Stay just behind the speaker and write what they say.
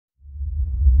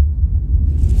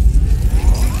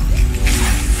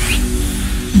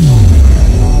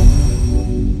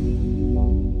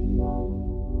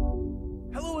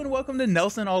welcome to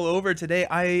Nelson All Over. Today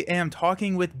I am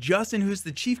talking with Justin, who's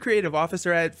the Chief Creative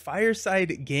Officer at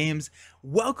Fireside Games.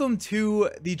 Welcome to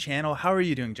the channel. How are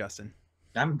you doing, Justin?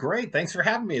 I'm great. Thanks for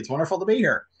having me. It's wonderful to be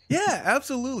here. Yeah,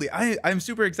 absolutely. I'm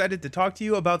super excited to talk to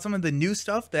you about some of the new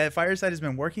stuff that Fireside has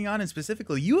been working on, and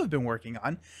specifically you have been working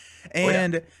on. Oh yeah.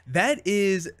 And that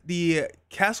is the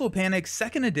Castle Panic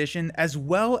second edition, as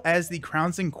well as the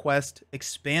Crowns and Quest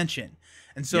expansion.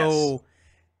 And Yes. so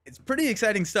it's pretty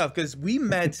exciting stuff because we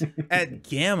met at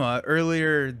Gamma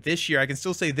earlier this year. I can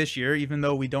still say this year, even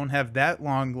though we don't have that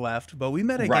long left, but we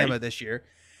met at Right. Gamma this year.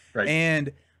 Right.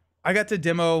 And I got to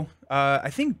demo, I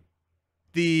think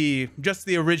just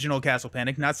the original Castle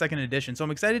Panic, not second edition. So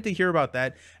I'm excited to hear about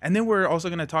that. And then we're also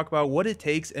going to talk about what it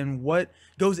takes and what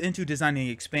goes into designing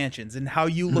expansions and how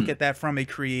you look Mhm. at that from a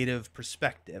creative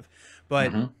perspective.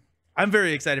 But Mhm. I'm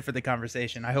very excited for the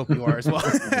conversation. I hope you are as well.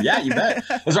 Yeah, you bet.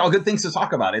 Those are all good things to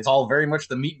talk about. It's all very much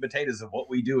the meat and potatoes of what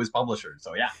we do as publishers.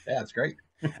 So yeah, it's great.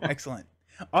 Excellent.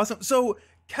 Awesome. So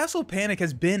Castle Panic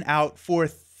has been out for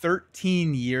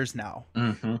 13 years now.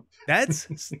 Hmm.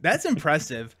 That's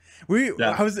impressive.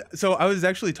 Yeah. I was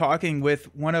actually talking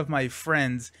with one of my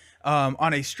friends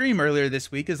on a stream earlier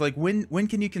this week. Is like, when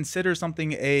can you consider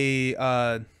something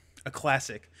a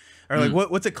classic, or like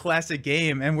Mm. what's a classic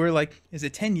game? And we're like, is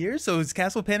it 10 years? So is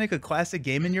Castle Panic a classic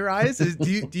game in your eyes? Do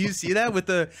you see that with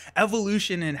the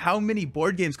evolution and how many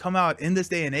board games come out in this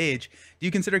day and age? Do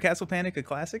you consider Castle Panic a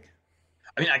classic?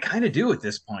 I mean, I kind of do at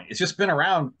this point. It's just been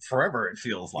around forever, it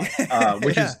feels like,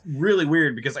 which Yeah. is really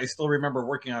weird because I still remember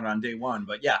working on it on day one.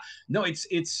 But yeah, no,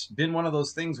 it's been one of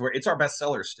those things where it's our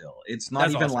bestseller still. It's not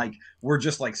That's even awesome. like we're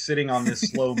just like sitting on this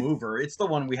slow mover. It's the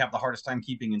one we have the hardest time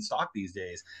keeping in stock these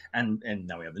days. And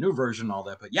now we have the new version and all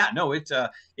that. But yeah, no, it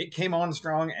came on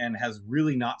strong and has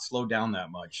really not slowed down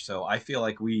that much. So I feel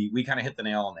like we kind of hit the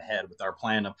nail on the head with our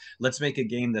plan of let's make a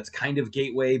game that's kind of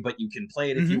gateway, but you can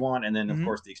play it if you Hmm. want, and then of Hmm.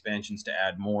 course the expansions to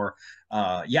add more.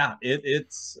 Yeah,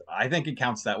 it's. I think it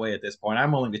counts that way at this point.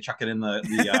 I'm willing to chuck it in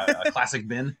the classic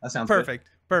bin. That sounds good. Perfect.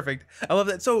 Perfect. I love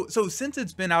that. So since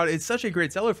it's been out, it's such a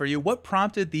great seller for you. What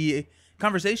prompted the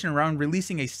conversation around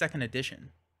releasing a second edition?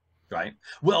 Right.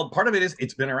 Well, part of it is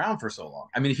it's been around for so long.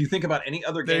 I mean, if you think about any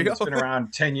other There game you that's go. been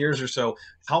around 10 years or so,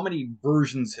 how many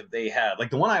versions have they had? Like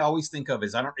the one I always think of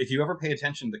is I don't if you ever pay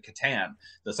attention to Catan,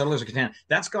 the Settlers of Catan,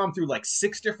 that's gone through like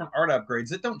 6 different art upgrades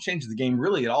that don't change the game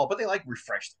really at all, but they like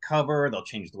refresh the cover, they'll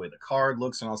change the way the card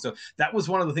looks and also that was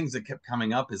one of the things that kept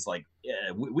coming up is like,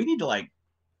 yeah, we need to like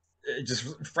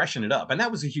just freshen it up, and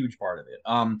that was a huge part of it.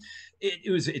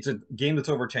 It's a game that's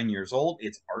over 10 years old.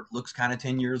 Its art looks kind of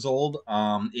 10 years old.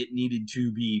 It needed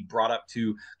to be brought up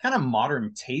to kind of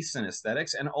modern tastes and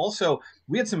aesthetics, and also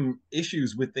we had some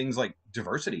issues with things like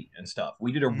diversity and stuff.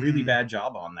 We did a really Mm, bad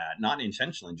job on that, not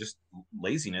intentionally, just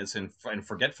laziness and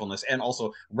forgetfulness, and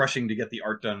also rushing to get the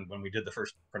art done when we did the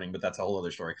first printing, but that's a whole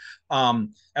other story. And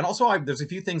also there's a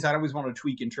few things I always want to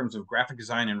tweak in terms of graphic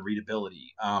design and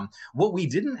readability. What we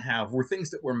didn't have were things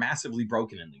that were massively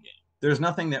broken in the game. There's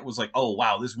nothing that was like, oh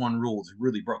wow, this one rule is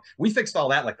really broke. We fixed all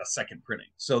that like the second printing.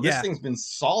 So this yeah. thing's been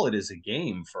solid as a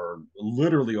game for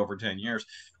literally over 10 years.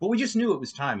 But we just knew it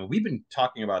was time. And we've been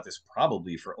talking about this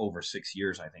probably for over 6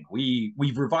 years, I think.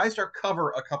 We've revised our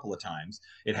cover a couple of times.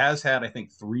 It has had, I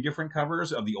think, 3 different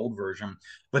covers of the old version.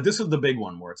 But this is the big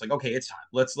one where it's like, okay, it's time.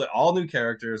 Let's let all new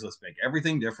characters, let's make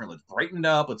everything different, let's brighten it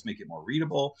up, let's make it more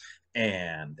readable.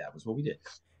 And that was what we did.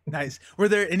 Nice. Were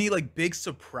there any like big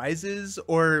surprises,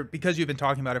 or because you've been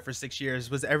talking about it for 6 years,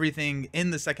 was everything in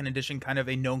the second edition kind of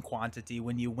a known quantity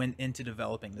when you went into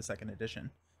developing the second edition?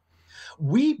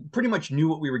 We pretty much knew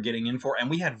what we were getting in for, and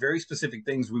we had very specific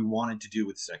things we wanted to do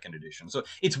with second edition. So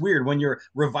it's weird when you're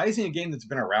revising a game that's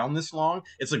been around this long.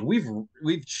 It's like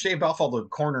we've shaved off all the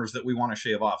corners that we want to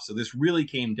shave off. So this really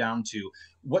came down to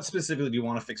what specifically do you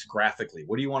want to fix graphically?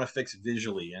 What do you want to fix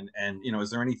visually? And is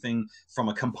there anything from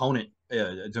a component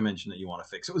dimension that you want to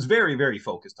fix? It was very very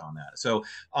focused on that. So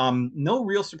no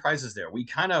real surprises there. We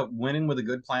kind of went in with a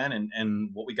good plan, and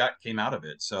what we got came out of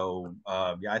it. So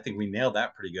yeah, I think we nailed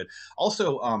that pretty good.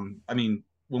 Also, I mean,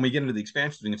 when we get into the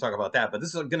expansions, we can talk about that. But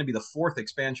this is going to be the 4th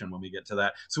expansion when we get to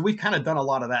that. So we've kind of done a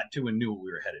lot of that too and knew what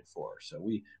we were headed for. So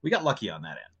we got lucky on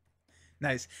that end.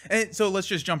 Nice. And so let's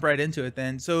just jump right into it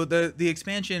then. So the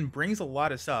expansion brings a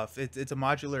lot of stuff. It's a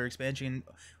modular expansion.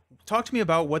 Talk to me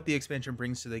about what the expansion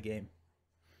brings to the game.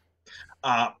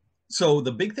 Uh, so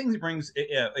the big thing it brings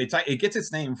it gets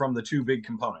its name from the 2 big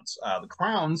components. The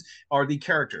crowns are the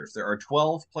characters. There are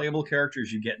 12 playable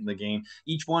characters you get in the game.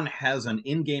 Each one has an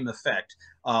in-game effect.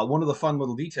 one of the fun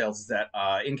little details is that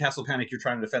in Castle Panic, you're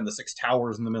trying to defend the 6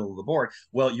 towers in the middle of the board.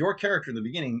 Well, your character in the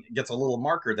beginning gets a little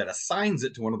marker that assigns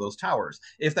it to one of those towers.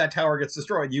 If that tower gets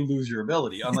destroyed, you lose your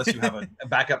ability, unless you have a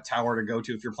backup tower to go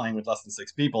to if you're playing with less than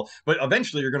 6 people. But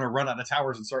eventually, you're going to run out of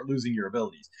towers and start losing your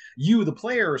abilities. You, the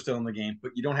player, are still in the game,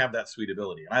 but you don't have that sweet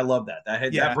ability. And I love that.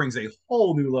 That brings a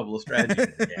whole new level of strategy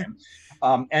to the game.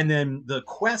 And then the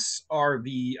quests are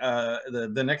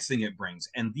the next thing it brings,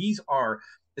 and these are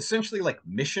essentially like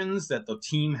missions that the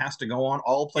team has to go on.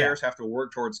 All players have to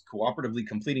work towards cooperatively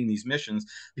completing these missions,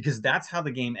 because that's how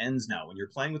the game ends now. When you're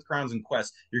playing with Crowns and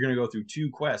Quests, you're going to go through 2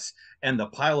 quests, and the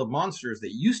pile of monsters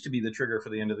that used to be the trigger for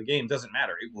the end of the game doesn't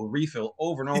matter. It will refill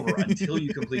over and over until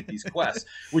you complete these quests,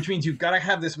 which means you've got to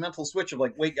have this mental switch of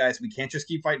like, wait guys, we can't just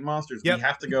keep fighting monsters. We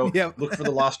have to go look for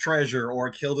the lost treasure or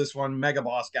kill this one mega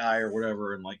boss guy or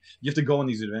whatever, and like you have to go on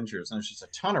these adventures, and there's just a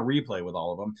ton of replay with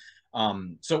all of them.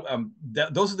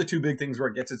 Those are the 2 big things where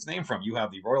it gets its name from. You have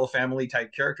the royal family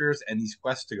type characters and these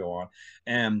quests to go on,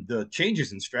 and the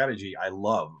changes in strategy I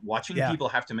love. Watching people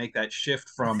have to make that shift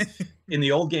from in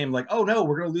the old game, like, oh no,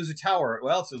 we're going to lose a tower.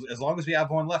 Well, so as long as we have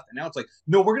one left. And now it's like,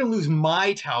 no, we're going to lose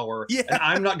my tower, and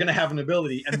I'm not going to have an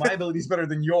ability, and my ability is better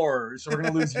than yours, so we're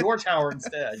going to lose your tower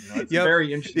instead. You know, it's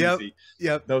very interesting to see.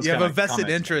 Those you have a vested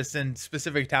interest in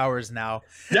specific towers now.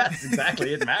 Yes,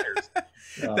 exactly. It matters.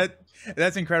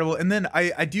 That's incredible. And then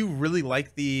I do really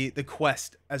like the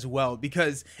quest as well,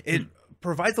 because it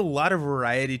provides a lot of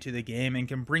variety to the game and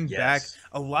can bring back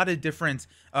a lot of different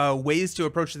ways to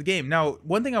approach the game. Now,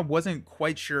 one thing I wasn't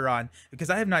quite sure on, because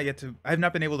I have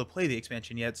not been able to play the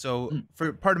expansion yet. So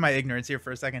for part of my ignorance here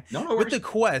for a second, with the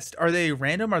quest, are they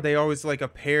random? Are they always like a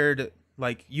paired,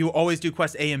 like you always do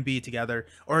quest A and B together,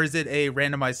 or is it a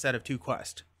randomized set of 2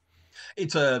 quests?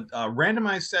 It's a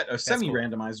randomized set, a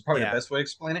semi-randomized is probably the best way to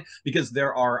explain it, because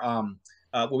there are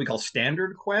what we call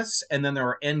standard quests, and then there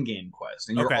are end game quests,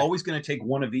 and you're always going to take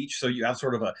one of each, so you have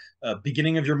sort of a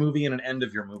beginning of your movie and an end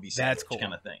of your movie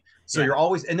kind of thing. So you're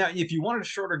always, and now if you wanted a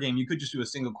shorter game, you could just do a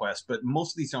single quest, but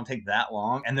most of these don't take that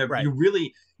long, and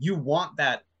you want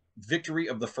that victory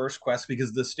of the first quest,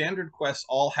 because the standard quests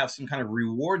all have some kind of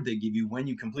reward they give you when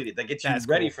you complete it that gets you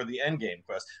ready for the end game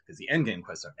quest, because the end game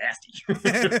quests are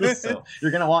nasty. So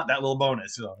you're gonna want that little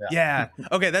bonus. So,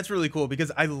 okay, that's really cool,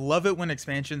 because I love it when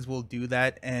expansions will do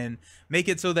that and make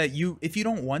it so that if you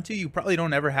don't want to, you probably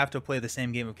don't ever have to play the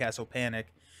same game of Castle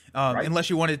Panic, unless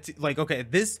you wanted to, like, okay,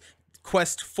 this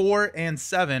quest 4 and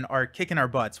 7 are kicking our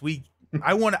butts.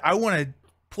 I want to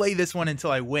play this one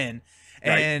until I win.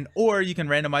 Or you can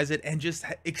randomize it and just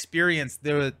experience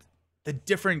the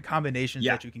different combinations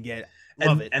that you can get.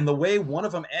 Love it. And the way one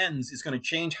of them ends is going to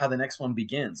change how the next one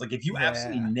begins. Like if you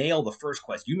absolutely nail the first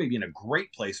quest, you may be in a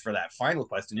great place for that final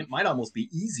quest, and it might almost be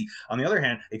easy. On the other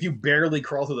hand, if you barely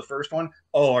crawl through the first one,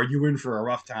 are you in for a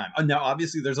rough time? Now,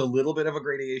 obviously, there's a little bit of a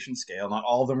gradation scale. Not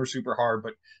all of them are super hard,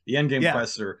 but the end game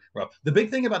quests are rough. The big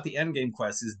thing about the end game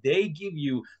quests is they give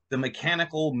you the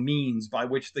mechanical means by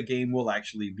which the game will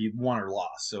actually be won or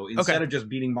lost. So instead of just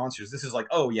beating monsters, this is like,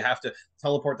 you have to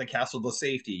teleport the castle to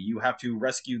safety. You have to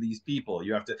rescue these people.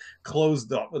 You have to close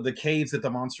the caves that the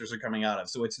monsters are coming out of.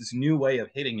 So it's this new way of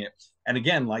hitting it. And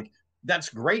again, like, that's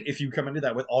great if you come into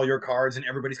that with all your cards and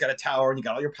everybody's got a tower and you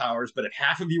got all your powers, but if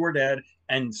half of you are dead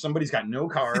and somebody's got no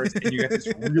cards and you got this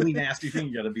really nasty thing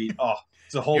you got to beat,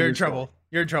 it's a whole You're in trouble.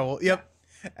 You're in trouble. Yep.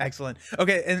 Excellent.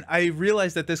 Okay, and I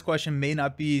realize that this question may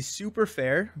not be super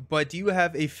fair, but do you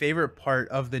have a favorite part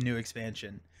of the new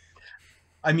expansion?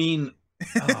 I mean,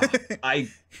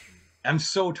 I'm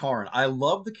so torn. I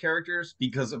love the characters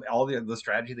because of all the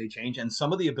strategy they change, and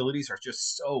some of the abilities are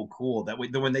just so cool that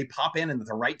when they pop in and at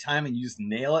the right time and you just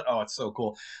nail it, it's so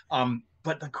cool.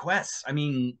 But the quests, I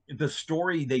mean, the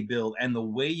story they build and the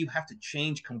way you have to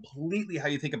change completely how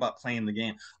you think about playing the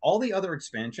game. All the other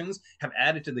expansions have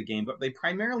added to the game, but they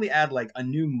primarily add like a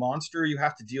new monster you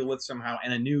have to deal with somehow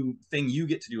and a new thing you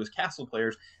get to do as castle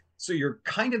players. So you're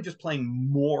kind of just playing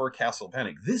more Castle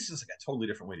Panic. This is like a totally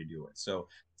different way to do it. So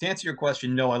to answer your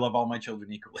question, no, I love all my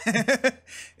children equally.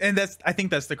 And I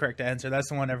think that's the correct answer. That's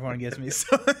the one everyone gives me.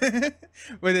 So,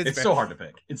 but it's so hard to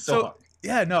pick. It's so hard.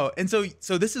 Yeah, no. And so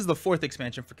this is the 4th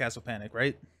expansion for Castle Panic,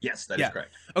 right? Yes, that is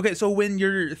correct. Okay, so when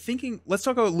you're thinking, let's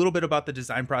talk a little bit about the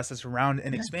design process around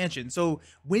an expansion. So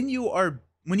when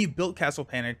you built Castle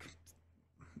Panic,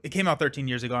 it came out 13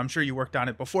 years ago. I'm sure you worked on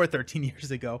it before 13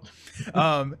 years ago.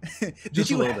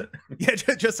 Just a little bit. Yeah,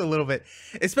 just a little bit.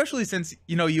 Especially since,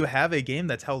 you have a game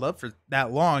that's held up for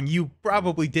that long. You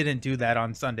probably didn't do that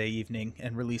on Sunday evening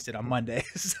and released it on Monday.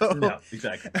 So no,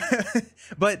 exactly.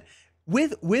 But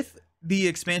with the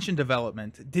expansion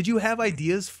development, did you have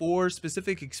ideas for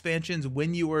specific expansions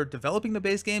when you were developing the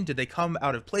base game? Did they come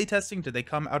out of playtesting? Did they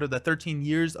come out of the 13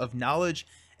 years of knowledge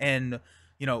and,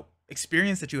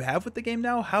 experience that you have with the game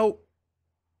now? How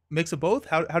mix of both?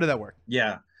 How did that work?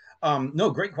 Yeah. No,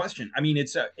 great question. I mean,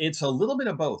 it's a little bit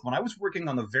of both. When I was working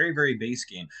on the very, very base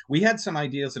game, we had some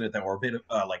ideas in it that were a bit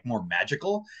like more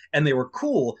magical, and they were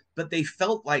cool, but they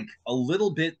felt like a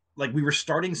little bit like we were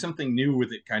starting something new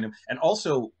with it, kind of. And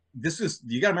also,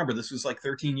 you got to remember, this was like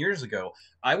 13 years ago.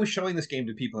 I was showing this game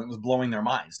to people and it was blowing their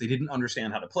minds. They didn't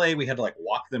understand how to play. We had to like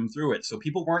walk them through it. So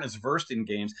people weren't as versed in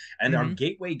games. And our Hmm.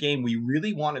 gateway game, we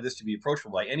really wanted this to be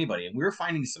approachable by anybody. And we were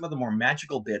finding some of the more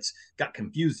magical bits got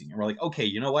confusing. And we're like, okay,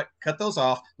 you know what? Cut those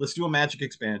off. Let's do a magic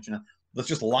expansion. Let's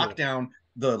just lock Cool. down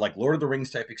the like Lord of the Rings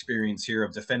type experience here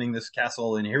of defending this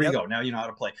castle. And here we Yep. go. Now you know how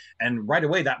to play. And right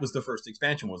away, that was the first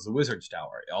expansion, was the Wizard's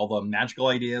Tower. All the magical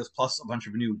ideas, plus a bunch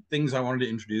of new things I wanted to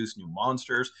introduce, new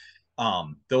monsters.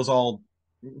 Those all,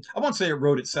 I won't say it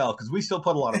wrote itself because we still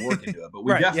put a lot of work into it, but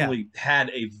we Right. Yeah. definitely had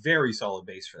a very solid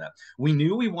base for that. We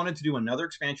knew we wanted to do another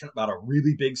expansion about a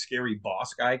really big, scary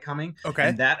boss guy coming, Okay.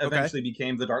 and that Okay. eventually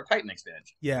became the Dark Titan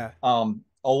expansion. Yeah.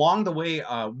 Along the way,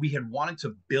 we had wanted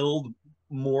to build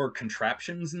more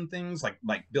contraptions and things like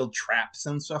build traps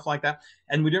and stuff like that,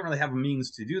 and we didn't really have a means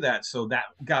to do that, so that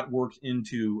got worked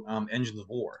into Engines of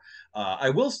War. I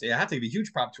will say I have to give a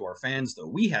huge prop to our fans, though.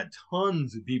 We had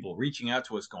tons of people reaching out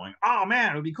to us going, oh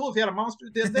man, it would be cool if you had a monster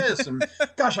that did this, and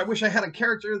gosh, I wish I had a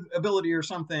character ability or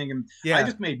something. And I Yeah.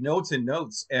 just made notes and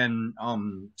notes, and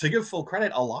to give full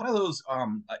credit, a lot of those,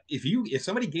 if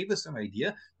somebody gave us an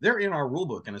idea, they're in our rule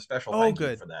book, and a special Oh, thank you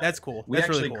good. for that. That's cool. We That's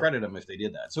actually really cool. credit them if they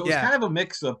did that. So it was Yeah. kind of a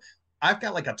mix of, I've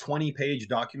got like a 20-page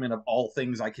document of all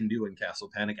things I can do in Castle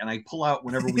Panic, and I pull out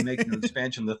whenever we make an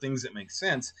expansion the things that make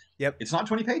sense. Yep. It's not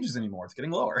 20 pages anymore. It's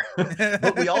getting lower.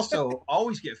 But we also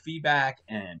always get feedback,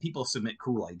 and people submit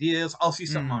cool ideas. I'll see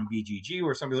something Mm. on BGG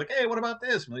where somebody's like, hey, what about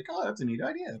this? I'm like, oh, that's a neat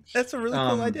idea. That's a really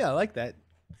cool idea. I like that.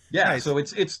 Yeah, Nice. so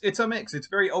it's a mix. It's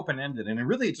very open ended, and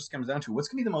it just comes down to what's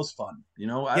gonna be the most fun.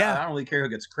 Yeah. I don't really care who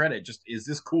gets credit. Just, is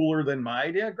this cooler than my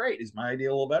idea? Great. Is my idea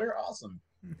a little better? Awesome.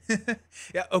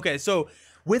 Yeah. Okay. So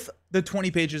with the 20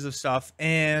 pages of stuff,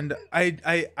 and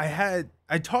I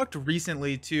talked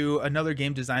recently to another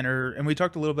game designer, and we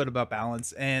talked a little bit about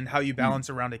balance and how you Hmm. balance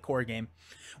around a core game.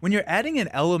 When you're adding in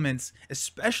elements,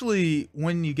 especially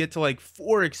when you get to like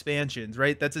 4 expansions,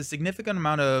 right? That's a significant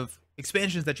amount of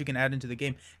expansions that you can add into the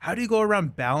game. How do you go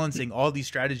around balancing all these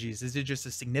strategies? Is it just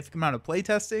a significant amount of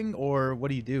playtesting, or what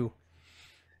do you do?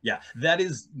 Yeah, that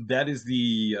is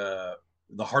the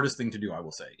hardest thing to do. I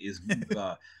will say is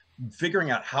figuring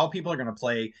out how people are going to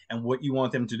play and what you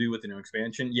want them to do with the new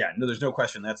expansion. Yeah, no, there's no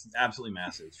question. That's absolutely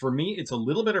massive. For me, it's a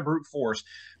little bit of brute force.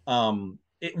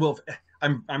 It will.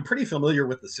 I'm pretty familiar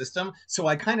with the system, so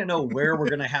I kind of know where we're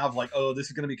going to have like, oh, this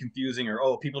is going to be confusing, or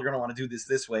oh, people are going to want to do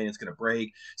this way and it's going to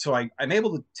break. So I'm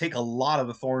able to take a lot of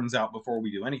the thorns out before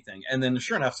we do anything, and then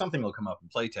sure enough, something will come up in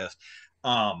playtest.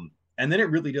 And then it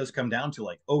really does come down to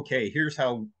like, okay, here's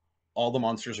how all the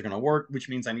monsters are going to work, which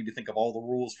means I need to think of all the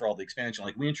rules for all the expansion.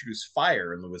 Like we introduced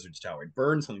fire in the Wizard's Tower. It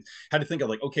burns something. Had to think of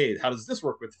like, okay, how does this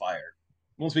work with fire?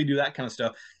 Once we do that kind of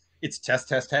stuff, it's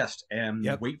test, and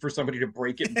Yep. wait for somebody to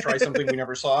break it and try something we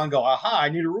never saw and go, aha, I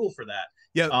need a rule for that.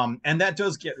 Yep. And that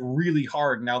does get really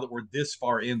hard now that we're this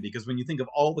far in, because when you think of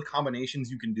all the combinations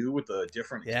you can do with the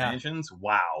different Yeah. expansions,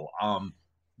 wow.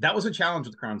 That was a challenge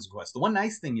with Crowns of Quest. The one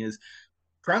nice thing is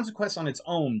Crowns of Quest on its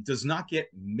own does not get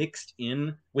mixed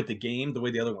in with the game the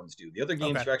way the other ones do. The other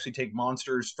games, Okay. you actually take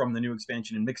monsters from the new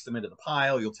expansion and mix them into the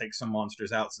pile. You'll take some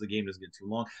monsters out so the game doesn't get too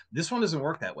long. This one doesn't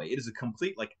work that way. It is a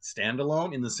complete like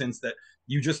standalone in the sense that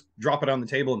you just drop it on the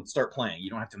table and start playing.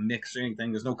 You don't have to mix or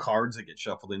anything. There's no cards that get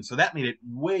shuffled in. So that made it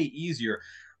way easier,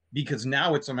 because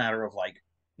now it's a matter of like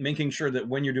making sure that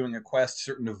when you're doing a quest,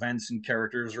 certain events and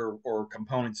characters or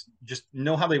components just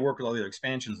know how they work with all the other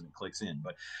expansions, and it clicks in.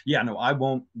 But yeah, no, I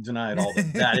won't deny at all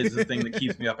that is the thing that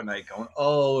keeps me up at night going,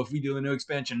 oh, if we do a new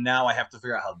expansion, now I have to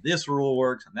figure out how this rule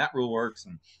works and that rule works.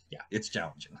 And yeah, it's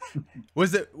challenging.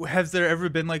 Has there ever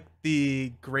been like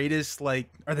the greatest like,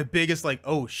 or the biggest like,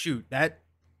 oh shoot, that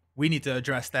we need to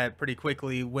address that pretty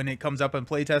quickly when it comes up in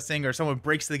playtesting, or someone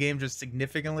breaks the game just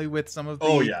significantly with some of the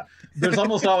Oh yeah, there's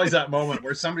almost always that moment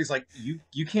where somebody's like,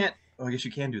 you can't, oh, I guess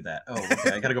you can do that. Oh,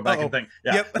 okay, I gotta go back and think.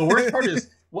 Yeah. Yep. The worst part is,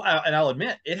 well, and I'll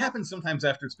admit, it happens sometimes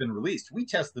after it's been released. We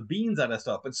test the beans out of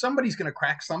stuff, but somebody's gonna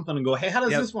crack something and go, hey, how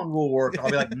does Yep. this one rule work? And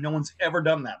I'll be like, no one's ever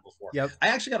done that before. Yep. I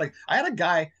had a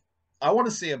guy I want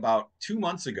to say about 2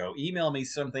 months ago, email me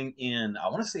something in, I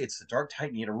want to say it's the Dark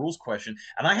Titan. He had a rules question,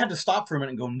 and I had to stop for a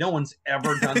minute and go, no one's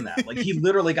ever done that. Like, he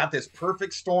literally got this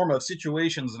perfect storm of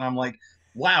situations, and I'm like,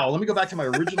 wow, let me go back to my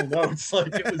original notes.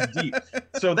 Like, it was deep.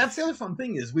 So that's the other fun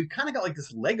thing is we've kind of got like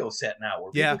this Lego set now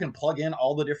where people Yeah. can plug in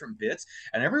all the different bits,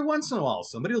 and every once in a while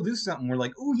somebody will do something. We're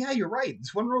like, oh yeah, you're right.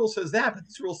 This one rule says that, but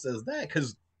this rule says that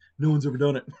because no one's ever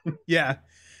done it. Yeah.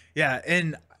 Yeah.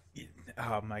 And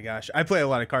oh my gosh, I play a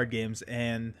lot of card games,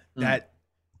 and Mm. that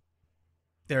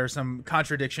there are some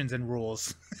contradictions in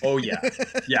rules. Oh yeah,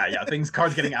 yeah. Things,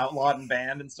 cards getting outlawed and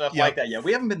banned and stuff like Yep. that. Yeah,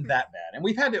 we haven't been that bad, and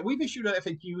we've issued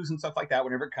FAQs and stuff like that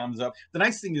whenever it comes up. The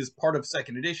nice thing is part of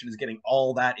second edition is getting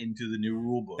all that into the new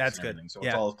rule books That's and good. everything, so it's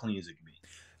Yeah. all as clean as it can be.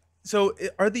 So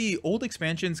are the old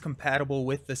expansions compatible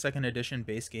with the second edition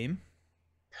base game?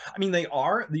 I mean, they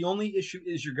are. The only issue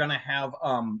is you're going to have,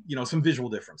 some visual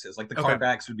differences. Like the Okay. card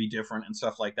backs would be different and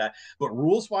stuff like that. But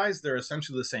rules wise, they're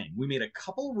essentially the same. We made a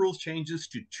couple of rules changes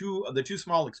to two of the two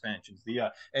small expansions,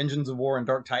 the Engines of War and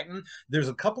Dark Titan. There's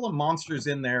a couple of monsters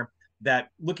in there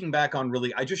that, looking back on,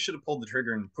 really, I just should have pulled the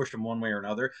trigger and pushed them one way or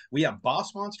another. We have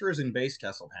boss monsters in base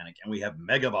Castle Panic, and we have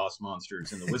mega boss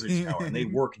monsters in the Wizard's Tower, and they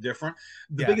work different.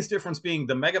 The Yeah. biggest difference being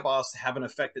the mega boss have an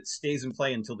effect that stays in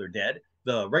play until they're dead.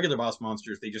 The regular boss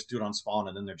monsters, they just do it on spawn,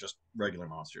 and then they're just regular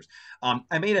monsters.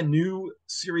 I made a new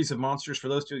series of monsters for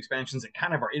those two expansions that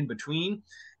kind of are in between.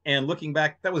 And looking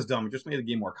back, that was dumb. It just made the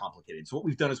game more complicated. So what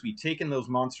we've done is we've taken those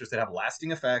monsters that have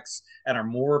lasting effects and are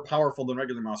more powerful than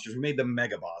regular monsters. We made them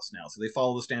mega boss now, so they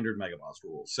follow the standard mega boss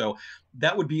rules. So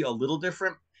that would be a little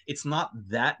different. It's not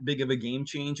that big of a game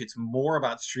change. It's more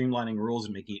about streamlining rules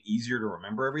and making it easier to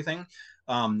remember everything.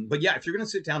 But yeah, if you're going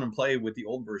to sit down and play with the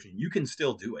old version, you can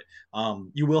still do it.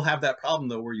 You will have that problem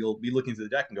though, where you'll be looking through the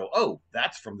deck and go, "Oh,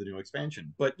 that's from the new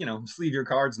expansion." But sleeve your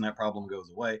cards and that problem goes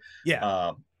away.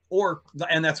 Yeah.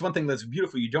 And that's one thing that's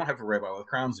beautiful. You don't have to worry about with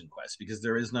Crowns and Quest because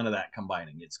there is none of that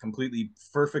combining. It's completely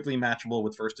perfectly matchable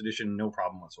with first edition, no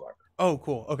problem whatsoever. Oh,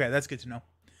 cool. Okay, that's good to know.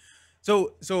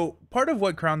 So part of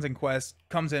what Crowns and Quest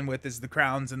comes in with is the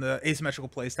crowns and the asymmetrical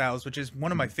playstyles, which is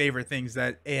one of my favorite things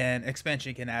that an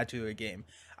expansion can add to a game.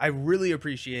 I really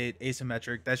appreciate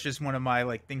asymmetric. That's just one of my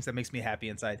like things that makes me happy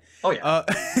inside. Oh yeah.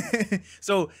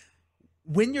 So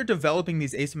when you're developing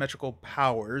these asymmetrical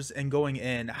powers and going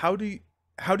in, how do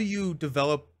you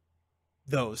develop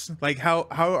those? Like how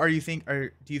are you think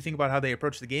or do you think about how they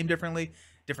approach the game differently?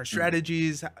 Different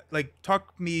strategies? Like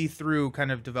talk me through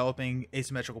kind of developing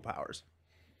asymmetrical powers.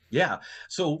 Yeah.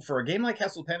 So for a game like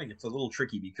Castle Panic, it's a little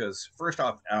tricky because first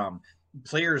off,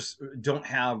 players don't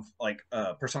have like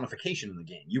personification in the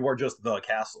game. You are just the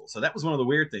castle. So that was one of the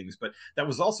weird things, but that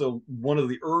was also one of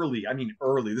the early,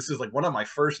 this is like one of my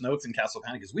first notes in Castle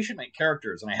Panic is we should make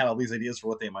characters. And I had all these ideas for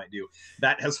what they might do.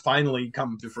 That has finally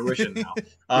come to fruition now.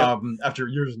 Yep. After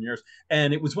years and years.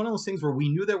 And it was one of those things where we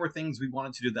knew there were things we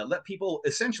wanted to do that let people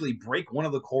essentially break one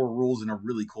of the core rules in a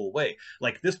really cool way.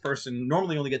 Like this person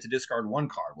normally only gets to discard one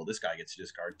card. Well, this guy gets to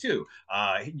discard two.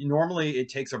 Normally it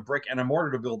takes a brick and a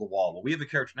mortar to build a wall. Well, we have a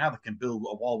character now that can build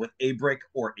a wall with a brick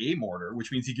or a mortar,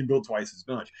 which means he can build twice as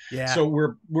much. Yeah. So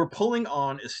we're pulling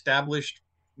on established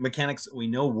mechanics that we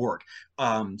know work.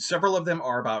 Several of them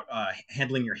are about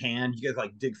handling your hand. You guys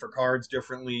like dig for cards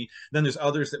differently. Then there's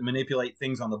others that manipulate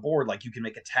things on the board, like you can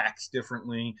make attacks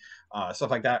differently,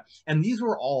 stuff like that. And these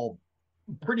were all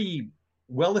pretty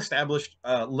well-established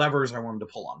levers I wanted to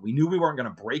pull on. We knew we weren't going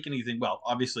to break anything. Well,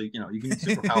 obviously, you can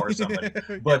superpower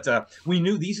somebody, but we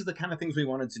knew these are the kind of things we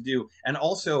wanted to do. And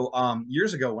also,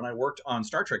 years ago when I worked on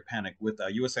Star Trek Panic with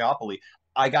USAopoly,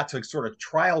 I got to sort of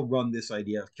trial run this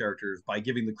idea of characters by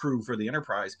giving the crew for the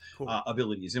Enterprise Cool.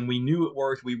 abilities, and we knew it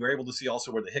worked. We were able to see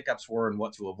also where the hiccups were and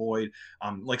what to avoid.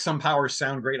 Like some powers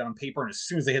sound great on paper, and as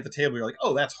soon as they hit the table, you're like,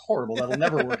 "Oh, that's horrible. That'll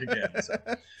never work again."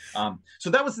 So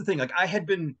that was the thing. Like I had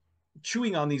been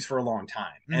chewing on these for a long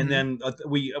time, and then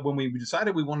when we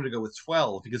decided we wanted to go with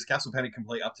 12 because Castle Panic can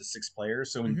play up to 6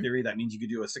 players. So in theory, that means you could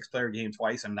do a 6-player game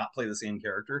twice and not play the same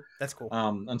character. That's cool.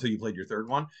 Until you played your third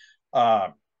one.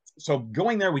 So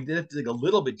going there, we did have to dig a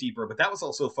little bit deeper, but that was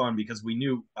also fun because we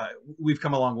knew we've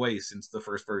come a long way since the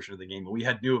first version of the game. But we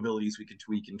had new abilities we could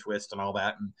tweak and twist and all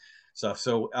that and stuff.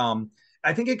 So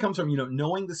I think it comes from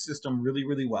knowing the system really,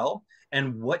 really well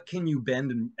and what can you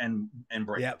bend and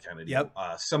break. Yep. Kind of Yep.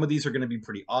 some of these are going to be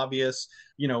pretty obvious.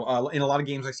 In a lot of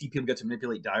games, I see people get to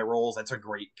manipulate die rolls. That's a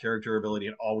great character ability.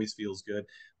 It always feels good.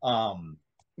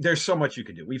 There's so much you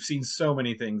can do. We've seen so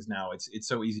many things now. It's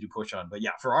so easy to push on. But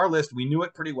yeah, for our list, we knew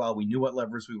it pretty well. We knew what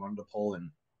levers we wanted to pull,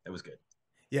 and it was good.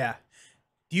 Yeah.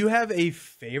 Do you have a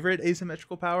favorite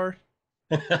asymmetrical power?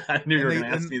 I knew you were going to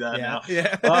ask me that Yeah. now.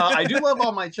 Yeah. I do love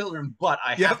all my children, but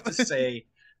I have to say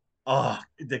Oh,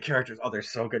 the characters, oh, they're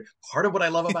so good. Part of what I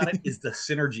love about it is the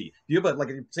synergy. You have like,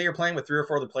 say you're playing with 3 or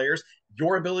 4 other players,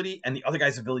 your ability and the other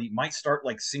guy's ability might start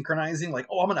like synchronizing, like,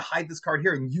 oh, I'm gonna hide this card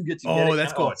here and you get to get Oh, it.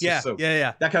 that's And oh, cool. it's just Yeah, so, yeah,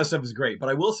 yeah. that kind of stuff is great. But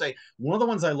I will say one of the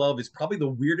ones I love is probably the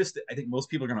weirdest that I think most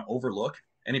people are gonna overlook,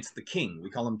 and it's the king. We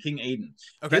call him King Aiden.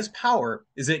 Okay. His power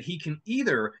is that he can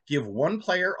either give one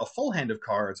player a full hand of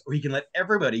cards, or he can let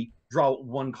everybody draw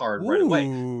one card right away.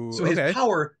 Ooh, So his okay.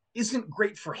 power isn't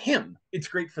great for him. It's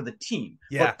great for the team.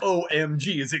 Yeah. But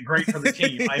OMG, is it great for the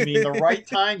team? I mean, the right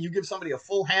time you give somebody a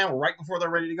full hand right before they're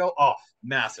ready to go. Oh,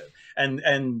 massive.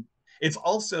 And it's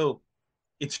also,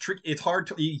 it's tricky. It's hard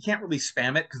to, you can't really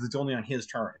spam it because it's only on his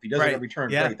turn. If he does it Right. every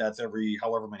turn, Yeah. great. That's every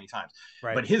however many times.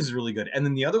 Right. But his is really good. And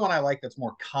then the other one I like that's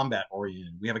more combat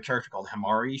oriented. We have a character called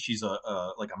Hamari. She's a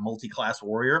like a multi-class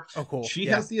warrior. Oh, cool. She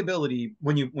Yeah. has the ability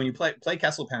when you play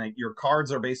Castle Panic, your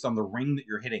cards are based on the ring that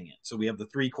you're hitting in. So we have the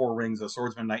 3 core rings of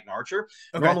swordsman, knight, and archer.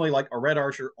 Okay. Normally, like a red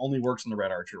archer only works on the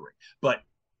red archer ring, but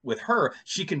with her,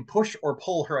 she can push or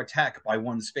pull her attack by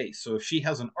 1 space. So if she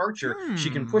has an archer,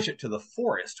 she can push it to the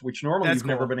forest, which normally That's you've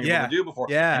never cool. been able Yeah. to do before.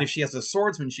 Yeah. And if she has a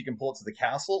swordsman, she can pull it to the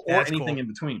castle or That's anything cool. in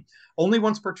between. Only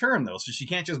once per turn, though, so she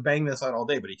can't just bang this out all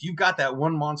day. But if you've got that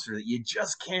one monster that you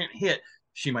just can't hit,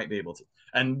 she might be able to.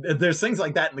 And there's things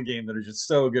like that in the game that are just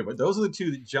so good. But those are the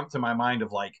 2 that jump to my mind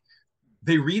of like,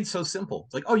 they read so simple.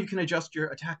 It's like, oh, you can adjust your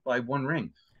attack by 1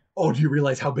 ring. Oh, do you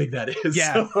realize how big that is?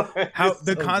 Yeah. How It's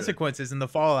the so consequences and the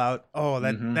fallout. Oh,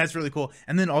 Mhm. that's really cool.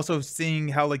 And then also seeing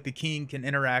how like the king can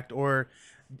interact, or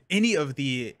any of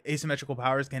the asymmetrical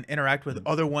powers can interact with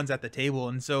other ones at the table.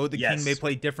 And so the king may Yes.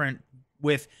 play different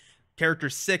with character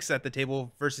 6 at the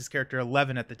table versus character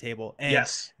 11 at the table. And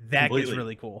Yes, that gets completely.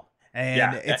 really cool. And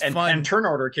Yeah, it's and fun. turn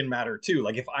order can matter too.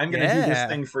 Like if I'm going to do this Yeah.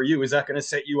 thing for you, is that going to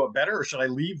set you up better, or should I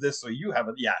leave this so you have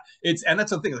it? Yeah, it's, and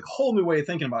that's the thing, like a whole new way of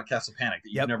thinking about Castle Panic that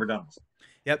you've Yep. never done before.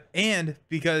 Yep. And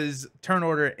because turn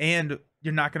order, and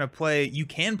you're not going to play, you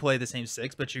can play the same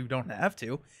 6, but you don't have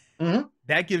to. Mhm.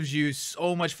 That gives you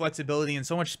so much flexibility and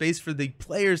so much space for the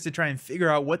players to try and figure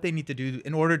out what they need to do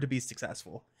in order to be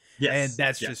successful. Yes, And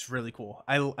that's yeah. just really cool.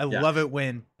 I Yeah. love it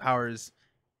when powers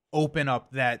open up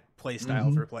that play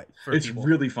style Mhm. for It's people.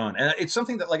 really fun, and it's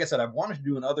something that, like I said, I've wanted to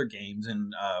do in other games,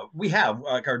 and we have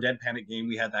like our Dead Panic game.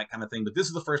 We had that kind of thing, but this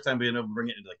is the first time being able to bring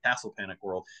it into the Castle Panic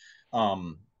world.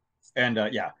 Um, and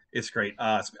yeah, it's great.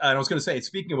 And I was going to say,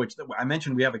 speaking of which, I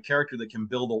mentioned we have a character that can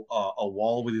build a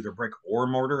wall with either brick or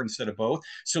mortar instead of both.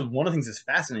 So one of the things that's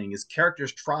fascinating is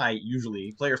characters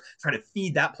usually players try to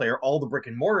feed that player all the brick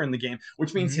and mortar in the game,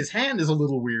 which means Mhm. his hand is a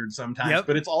little weird sometimes, Yep.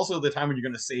 but it's also the time when you're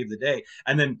going to save the day.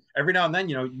 And then every now and then,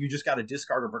 you just got to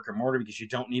discard a brick or mortar because you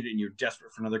don't need it and you're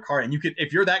desperate for another card. And you could,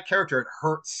 if you're that character, it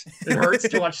hurts. It hurts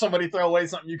to watch somebody throw away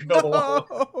something you can build a wall.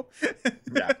 Oh.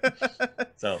 Yeah.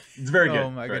 So it's very good. Oh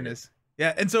my Very goodness.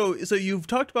 Yeah, and so you've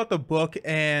talked about the book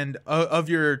and of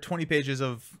your 20 pages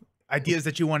of ideas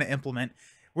that you want to implement.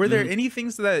 Were there Mhm. any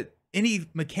things that, any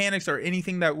mechanics or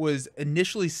anything that was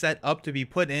initially set up to be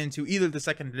put into either the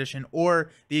 2nd edition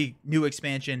or the new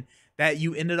expansion that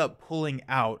you ended up pulling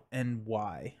out, and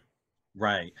why?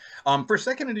 Right. For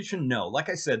 2nd edition, no. Like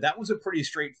I said, that was a pretty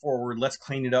straightforward, let's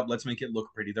clean it up, let's make it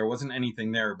look pretty. There wasn't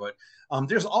anything there, but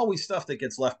there's always stuff that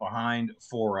gets left behind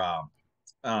for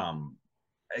um,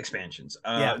 expansions.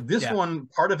 Yeah, This yeah. one,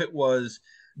 part of it was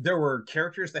there were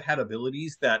characters that had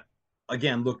abilities that,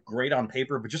 again, looked great on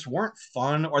paper, but just weren't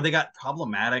fun, or they got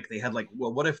problematic. They had like,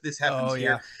 well, what if this happens Oh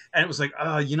here? yeah. And it was like,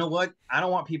 you know what? I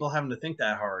don't want people having to think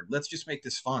that hard. Let's just make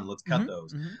this fun. Let's cut Mhm,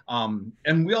 those. mhm.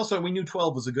 And we knew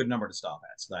 12 was a good number to stop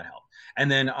at, so that helped. And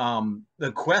then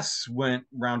the quests went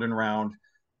round and round.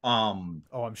 Oh,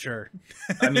 I'm sure.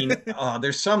 I mean,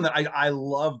 there's some that I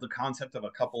love the concept of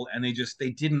a couple, and they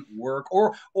didn't work.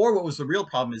 Or what was the real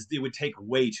problem is they would take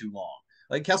way too long.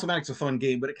 Like Castlematics a fun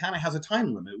game, but it kind of has a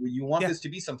time limit. You want Yeah. this to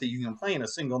be something you can play in a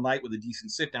single night with a decent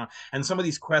sit down. And some of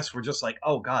these quests were just like,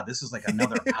 oh god, this is like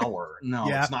another hour. No,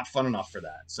 Yeah. it's not fun enough for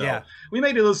that. So Yeah. we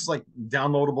made it this like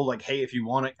downloadable, like hey, if you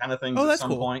want it, kind of things Oh, at that's some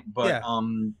cool. point. But Yeah.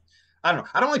 I don't know.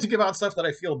 I don't like to give out stuff that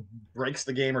I feel breaks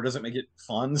the game or doesn't make it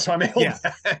fun. So I'm able Yeah.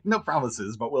 no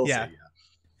promises, but we'll Yeah. see.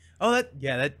 Oh,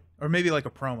 that, or maybe like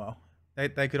a promo.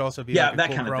 That could also be Yeah, like a that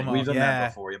cool kind of promo. thing. We've done that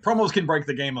before. Yeah. Promos can break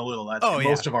the game a little. That's Oh, yeah.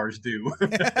 most of ours do.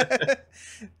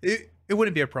 It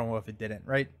wouldn't be a promo if it didn't,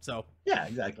 right? So Yeah,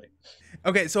 exactly.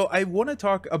 okay, so I want to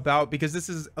talk about, because this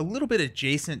is a little bit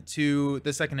adjacent to the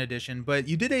 2nd edition, but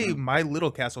you did a My Little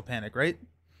Castle Panic, right?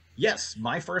 Yes,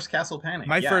 my first Castle Panic.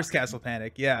 My Yeah. first Castle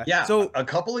Panic. Yeah. Yeah, So a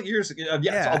couple of years ago. Yeah, so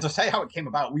yeah, I'll just tell you how it came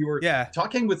about. We were yeah.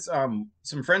 talking with some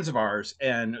friends of ours,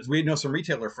 and we know some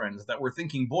retailer friends that were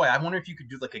thinking, boy, I wonder if you could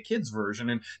do like a kids version.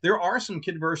 And there are some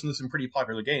kid versions of some pretty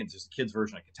popular games. There's a kids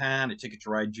version of Catan, a Ticket to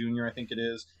Ride Junior, I think it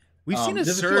is. We've seen a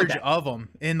There's a few like surge that. of them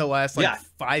in the last like Yeah,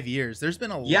 5 years. There's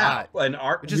been a yeah, lot, and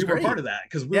which we is were great. part of that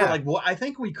because we were Yeah. like, well, I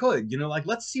think we could, like,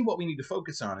 let's see what we need to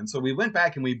focus on. And so we went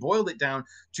back and we boiled it down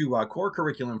to core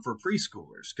curriculum for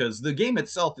preschoolers because the game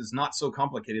itself is not so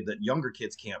complicated that younger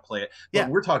kids can't play it. But Yeah.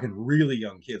 we're talking really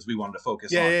young kids we wanted to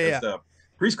focus Yeah. on Yeah. because Yeah. the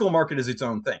preschool market is its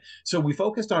own thing. So we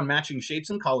focused on matching shapes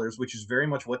and colors, which is very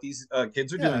much what these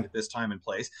kids are Yeah. doing at this time and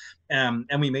place. And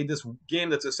we made this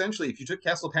game that's essentially, if you took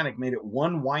Castle Panic, made it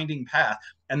one winding path,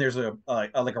 and there's a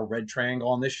like a red triangle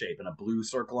on this shape and a blue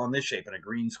circle on this shape and a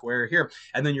green square here,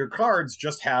 and then your cards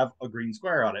just have a green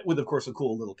square on it with, of course, a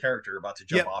cool little character about to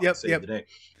jump off and save the day.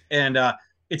 And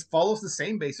it follows the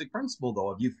same basic principle,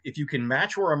 though. If you can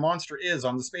match where a monster is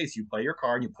on the space, you play your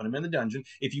card, you put him in the dungeon.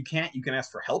 If you can't, you can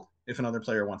ask for help if another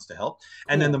player wants to help. Cool.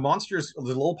 And then the monsters, the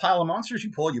little pile of monsters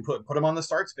you pull, you put them on the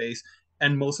start space.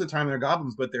 And most of the time they're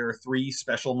goblins, but there are 3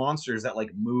 special monsters that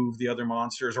like move the other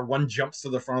monsters, or one jumps to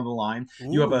the front of the line.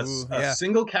 Ooh, you have a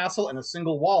single castle and a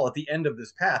single wall at the end of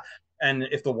this path. And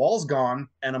if the wall's gone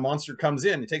and a monster comes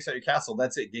in, it takes out your castle,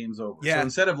 that's it, game's over. Yeah. So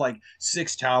instead of like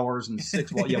 6 towers and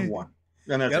 6 walls, you have 1.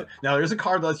 And that's it. Now there's a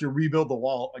card that lets you rebuild the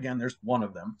wall. Again, there's 1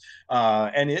 of them.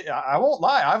 And I won't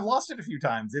lie, I've lost it a few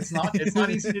times. It's not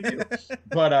easy to do.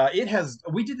 But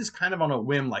we did this kind of on a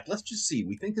whim, like, let's just see.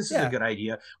 We think this is a good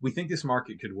idea. We think this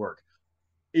market could work.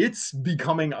 It's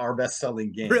becoming our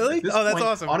best-selling game. Really? Oh, that's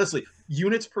awesome. Honestly,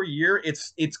 units per year,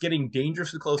 it's getting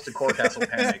dangerously close to Core Castle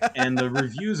Panic, and the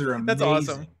reviews are amazing. That's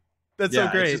awesome. That's so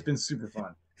great. It's just been super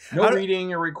fun. No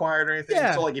reading are required or anything.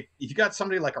 Yeah. So like if you got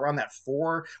somebody like around that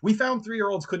 4, we found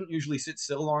 3-year-olds couldn't usually sit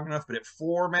still long enough, but at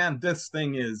 4, man, this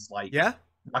thing is like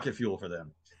rocket fuel for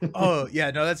them. Oh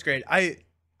yeah, no, that's great.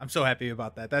 I'm so happy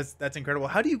about that. That's incredible.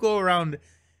 How do you go around?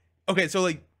 Okay, so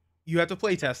like you have to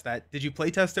play test that. Did you play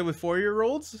test it with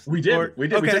 4-year-olds? We did. We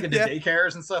did. Okay, we took it to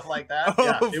daycares and stuff like that. Oh,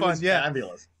 yeah, fun. It was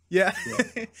fabulous. Yeah.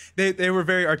 They were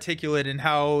very articulate in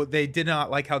how they did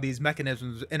not like how these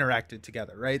mechanisms interacted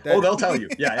together, right? They'll tell you.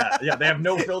 Yeah. They have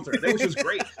no filter, which was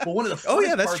great. But one of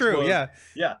the that's true. Was,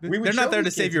 yeah. They're not there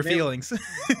to save your feelings.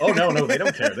 Oh no, they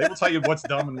don't care. They will tell you what's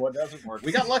dumb and what doesn't work.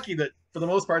 We got lucky that for the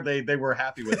most part they were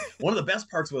happy with it. One of the best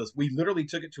parts was we literally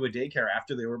took it to a daycare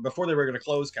before they were going to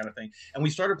close, kind of thing, and we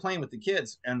started playing with the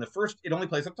kids. And it only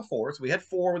plays up to 4, so we had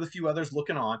 4 with a few others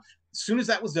looking on. As soon as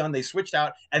that was done, they switched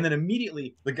out, and then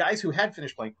immediately the guys who had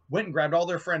finished playing went and grabbed all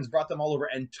their friends, brought them all over,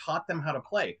 and taught them how to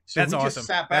play. So that's we awesome. Just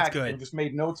sat back and just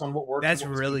made notes on what worked. That's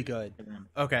really good.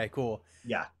 Okay, cool.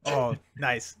 Yeah. Oh,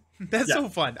 nice. That's so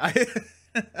fun. Oh,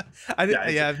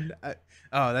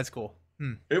 that's cool.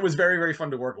 It was very, very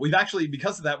fun to work. We've actually,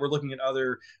 because of that, we're looking at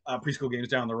other preschool games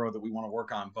down the road that we want to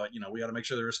work on. But we got to make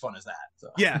sure they're as fun as that. So.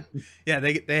 Yeah,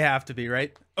 they have to be,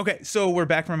 right? Okay, so we're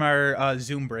back from our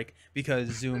Zoom break because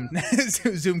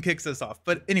Zoom kicks us off.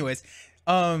 But anyways,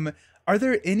 are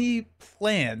there any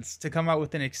plans to come out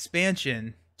with an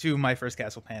expansion to My First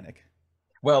Castle Panic?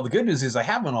 Well, the good news is I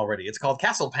have one already. It's called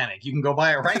Castle Panic. You can go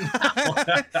buy it right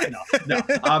now.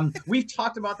 No. We've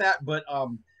talked about that, but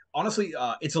honestly,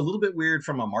 it's a little bit weird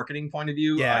from a marketing point of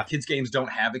view. Kids games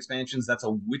don't have expansions.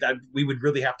 We would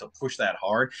really have to push that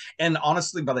hard. And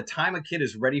honestly, by the time a kid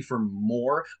is ready for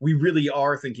more, we really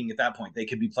are thinking at that point they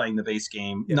could be playing the base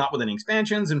game, not with any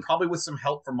expansions and probably with some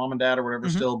help from mom and dad or whatever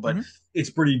still, but it's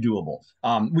pretty doable.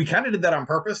 We kind of did that on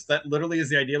purpose. That literally is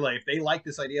the idea. Like, if they like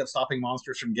this idea of stopping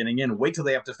monsters from getting in, wait till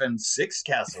they have to defend 6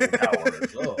 castle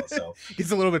towers. So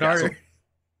it's a little bit harder.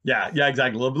 Yeah,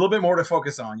 exactly. A little bit more to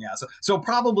focus on. Yeah. So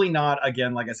probably not,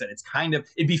 again, like I said,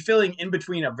 it'd be filling in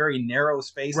between a very narrow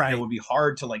space. Right. And it would be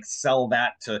hard to like sell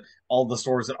that to all the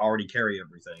stores that already carry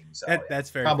everything. So that's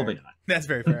very probably fair. not. That's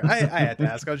very fair. I had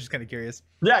to ask. I was just kind of curious.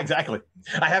 Yeah, exactly.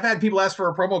 I have had people ask for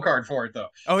a promo card for it though.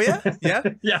 Oh yeah? Yeah?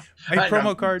 Yeah. A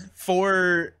promo card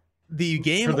for the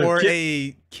game or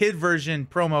a kid version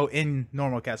promo in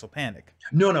normal Castle Panic?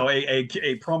 No, a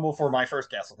promo for My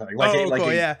First Castle Panic.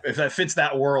 If that fits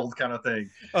that world kind of thing.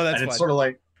 Oh, that's and it's sort of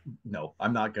like, no,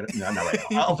 I'm not gonna. No, not right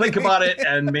now. I'll think about it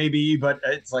and maybe, but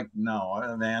it's like,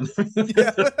 no, man.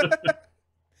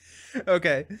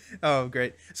 Okay. Oh,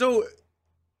 great. So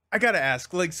I gotta ask,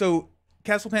 so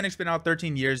Castle Panic's been out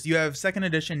 13 years. You have 2nd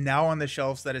edition now on the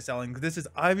shelves that is selling. This has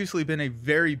obviously been a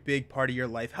very big part of your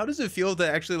life. How does it feel to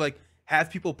actually have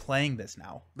people playing this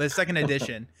now, the 2nd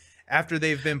edition, after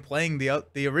they've been playing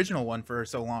the original one for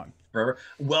so long? Forever.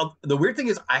 Well, the weird thing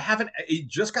is, I haven't. It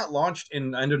just got launched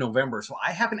in end of November, so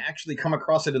I haven't actually come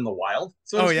across it in the wild,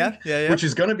 so to Oh speak. yeah, yeah, Which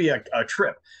is going to be a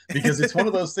trip because it's one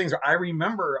of yeah. those things where I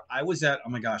remember I was at. Oh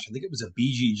my gosh, I think it was a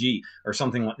BGG or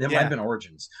something. It might have Yeah. been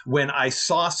Origins when I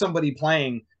saw somebody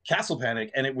playing Castle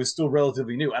Panic, and it was still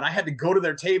relatively new. And I had to go to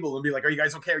their table and be like, "Are you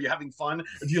guys okay? Are you having fun?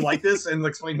 Do you like this?" And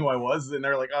explain who I was. And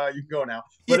they're like, "Oh, you can go now."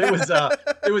 But Yeah.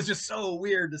 it was just so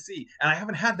weird to see. And I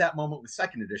haven't had that moment with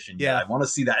second edition yet. Yeah. I want to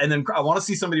see that. And then I want to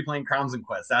see somebody playing Crowns and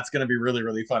Quests. That's going to be really,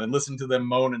 really fun. And listen to them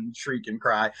moan and shriek and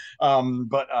cry.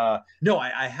 No,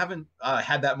 I haven't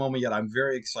had that moment yet. I'm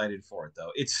very excited for it,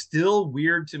 though. It's still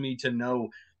weird to me to know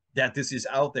that this is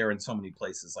out there in so many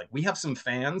places. Like, we have some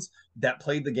fans that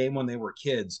played the game when they were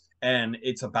kids, and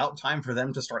it's about time for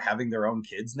them to start having their own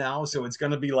kids now. So it's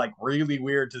going to be like really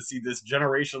weird to see this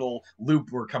generational loop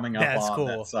we're coming up That's on.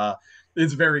 cool.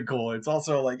 It's very cool. It's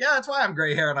also like, yeah, that's why I'm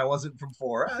gray hair and I wasn't from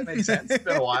 4. That makes sense. It's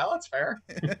been a while. It's fair.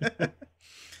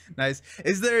 Nice.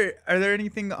 Are there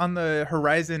anything on the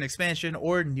horizon, expansion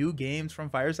or new games from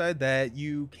Fireside that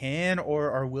you can or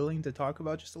are willing to talk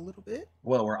about just a little bit?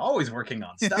 Well, we're always working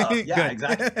on stuff. Yeah,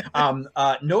 exactly.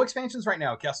 No expansions right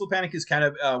now. Castle Panic is kind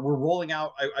of we're rolling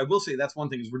out. I will say that's one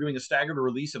thing, is we're doing a staggered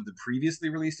release of the previously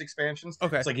released expansions.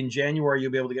 Okay. It's like in January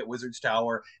you'll be able to get Wizard's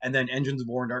Tower, and then Engines of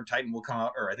War and Dark Titan will come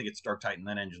out, or I think it's Dark Titan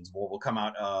then Engines of War will come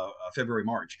out February,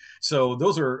 March. So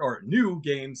those are new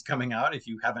games coming out if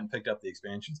you haven't picked up the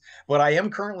expansions. But I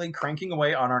am currently cranking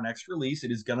away on our next release.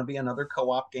 It is going to be another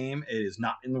co-op game. It is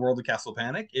not in the world of Castle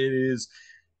Panic. It is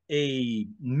a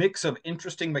mix of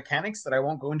interesting mechanics that I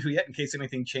won't go into yet in case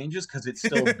anything changes, because it's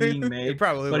still being made. It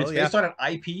probably but will, it's based on an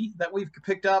IP that we've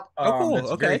picked up. Oh, cool. That's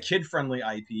Okay. very kid-friendly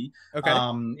IP.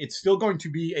 Okay. It's still going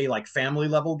to be a like family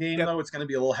level game, Yep. though. It's going to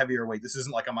be a little heavier weight. This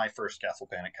isn't like a My First Castle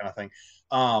Panic kind of thing.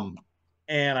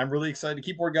 And I'm really excited to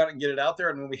keep working on it and get it out there.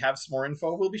 And when we have some more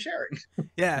info, we'll be sharing.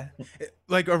 Yeah.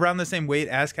 Like around the same weight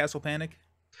as Castle Panic?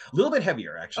 A little bit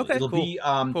heavier, actually. Okay, It'll cool. be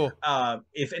Cool.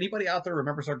 if anybody out there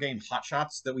remembers our game Hot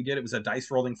Shots that we did, it was a dice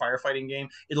rolling firefighting game.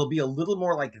 It'll be a little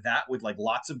more like that, with like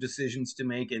lots of decisions to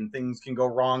make, and things can go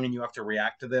wrong and you have to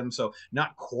react to them. So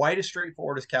not quite as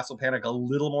straightforward as Castle Panic, a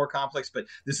little more complex, but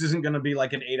this isn't going to be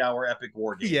like an 8-hour epic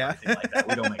war game or anything like that.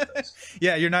 We don't make those.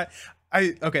 Yeah, you're not.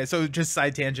 Okay, so just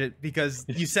side tangent, because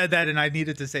you said that and I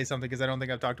needed to say something because I don't think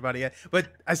I've talked about it yet. But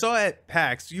I saw at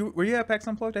PAX. Were you at PAX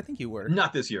Unplugged? I think you were.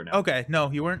 Not this year, no. Okay,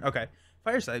 no, you weren't. Okay,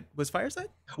 Fireside was Fireside.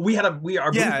 Our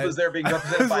booth was there being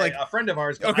represented by like, a friend of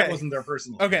ours, but okay. I wasn't there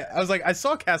personally. Okay, I was like, I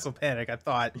saw Castle Panic, I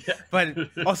thought, Yeah. but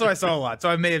also I saw a lot, so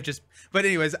I may have just. But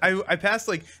anyways, I passed,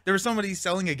 like, there was somebody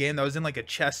selling a game that was in like a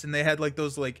chest, and they had like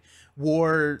those like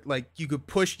war, like you could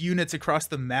push units across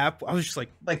the map. I was just like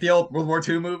the old World War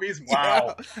II movies.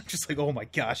 Wow. Yeah. Just like, oh my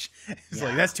gosh, it's Yeah.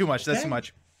 like that's too much. That's Okay. too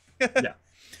much. Yeah.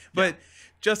 But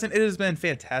Justin, it has been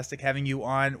fantastic having you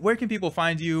on. Where can people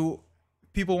find you?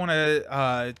 People want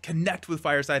to connect with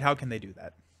Fireside. How can they do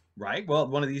that? Right. Well,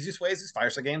 one of the easiest ways is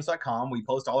firesidegames.com. We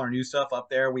post all our new stuff up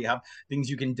there. We have things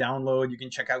you can download. You can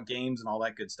check out games and all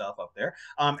that good stuff up there.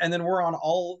 And then we're on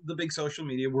all the big social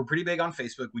media. We're pretty big on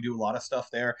Facebook. We do a lot of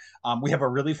stuff there. We have a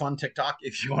really fun TikTok.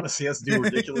 If you want to see us do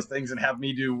ridiculous things and have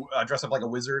me do dress up like a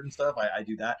wizard and stuff, I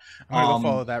do that. I'm going to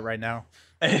go follow that right now.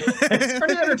 It's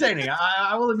pretty entertaining.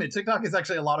 I will admit, TikTok is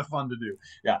actually a lot of fun to do.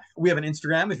 Yeah, we have an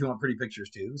Instagram if you want pretty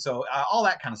pictures too. So all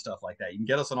that kind of stuff like that. You can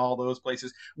get us on all those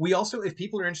places. We also, if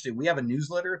people are interested, we have a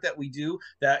newsletter that we do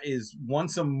that is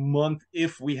once a month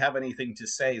if we have anything to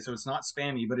say. So it's not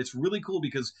spammy, but it's really cool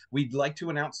because we'd like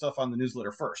to announce stuff on the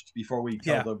newsletter first before we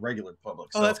tell the regular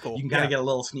public. So that's cool. You can kind of get a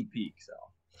little sneak peek. So.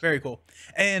 Very cool.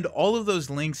 And all of those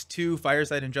links to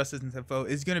Fireside and Justice and Info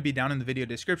is going to be down in the video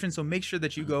description. So make sure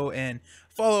that you go and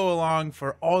follow along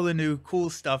for all the new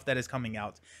cool stuff that is coming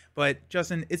out. But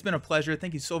Justin, it's been a pleasure.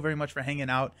 Thank you so very much for hanging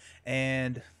out.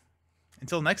 And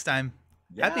until next time,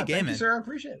 happy gaming. Thank you, sir. I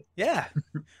appreciate it. Yeah.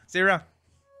 See you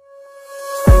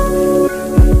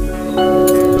around.